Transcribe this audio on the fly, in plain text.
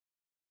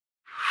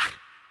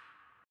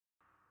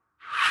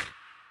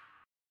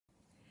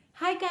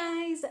Hi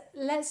guys,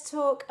 let's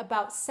talk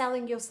about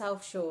selling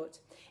yourself short.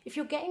 If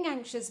you're getting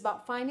anxious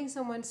about finding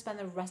someone to spend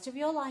the rest of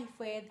your life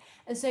with,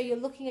 and so you're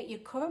looking at your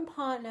current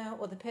partner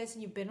or the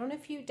person you've been on a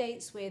few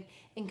dates with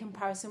in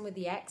comparison with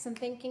the ex and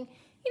thinking,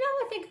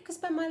 I think I could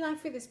spend my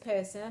life with this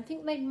person. I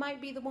think they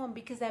might be the one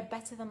because they're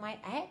better than my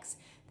ex.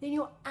 Then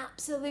you're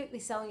absolutely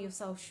selling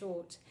yourself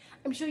short.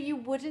 I'm sure you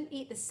wouldn't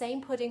eat the same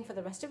pudding for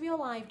the rest of your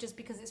life just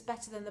because it's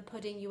better than the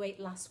pudding you ate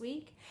last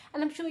week.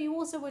 And I'm sure you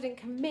also wouldn't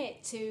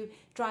commit to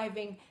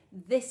driving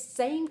this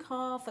same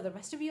car for the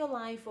rest of your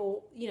life,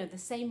 or the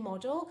same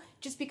model,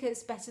 just because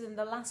it's better than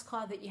the last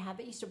car that you had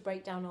that used to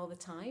break down all the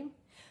time.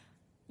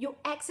 Your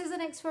ex is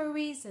an ex for a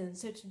reason,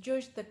 so to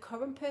judge the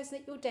current person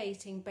that you're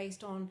dating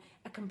based on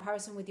a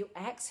comparison with your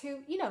ex, who,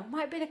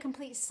 might have been a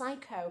complete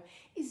psycho,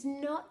 is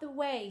not the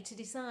way to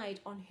decide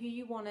on who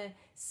you want to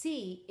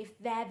see if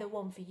they're the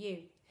one for you.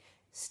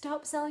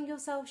 Stop selling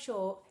yourself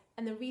short,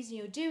 and the reason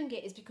you're doing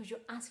it is because you're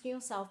asking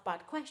yourself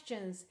bad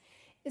questions.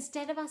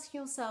 Instead of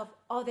asking yourself,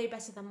 are they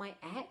better than my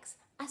ex?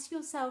 Ask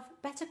yourself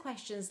better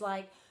questions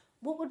like,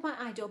 what would my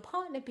ideal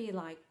partner be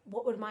like?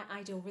 What would my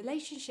ideal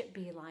relationship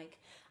be like?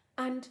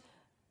 And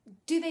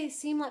do they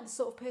seem like the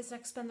sort of person I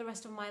could spend the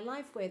rest of my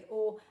life with?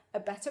 Or a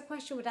better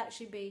question would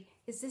actually be,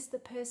 is this the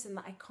person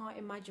that I can't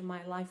imagine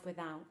my life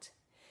without?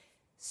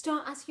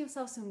 Start asking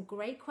yourself some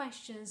great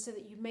questions so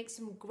that you make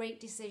some great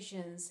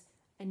decisions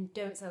and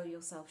don't sell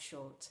yourself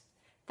short.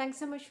 Thanks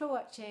so much for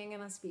watching,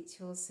 and I'll speak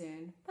to you all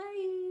soon.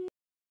 Bye.